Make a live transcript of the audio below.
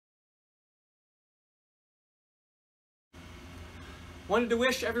Wanted to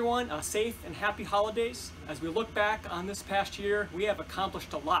wish everyone a safe and happy holidays. As we look back on this past year, we have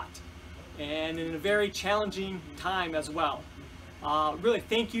accomplished a lot, and in a very challenging time as well. Really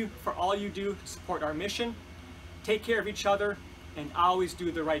thank you for all you do to support our mission. Take care of each other and always do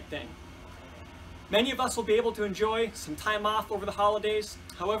the right thing. Many of us will be able to enjoy some time off over the holidays.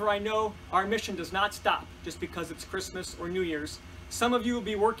 However, I know our mission does not stop just because it's Christmas or New Year's. Some of you will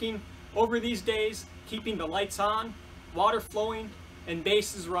be working over these days, keeping the lights on, water flowing, and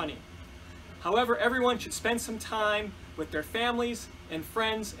bases running. However, everyone should spend some time with their families and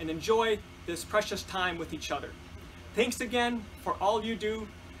friends and enjoy this precious time with each other. Thanks again for all you do.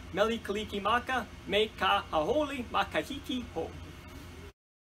 Meli Kaliki Maka, Me Ka Haholi Makahiki Ho.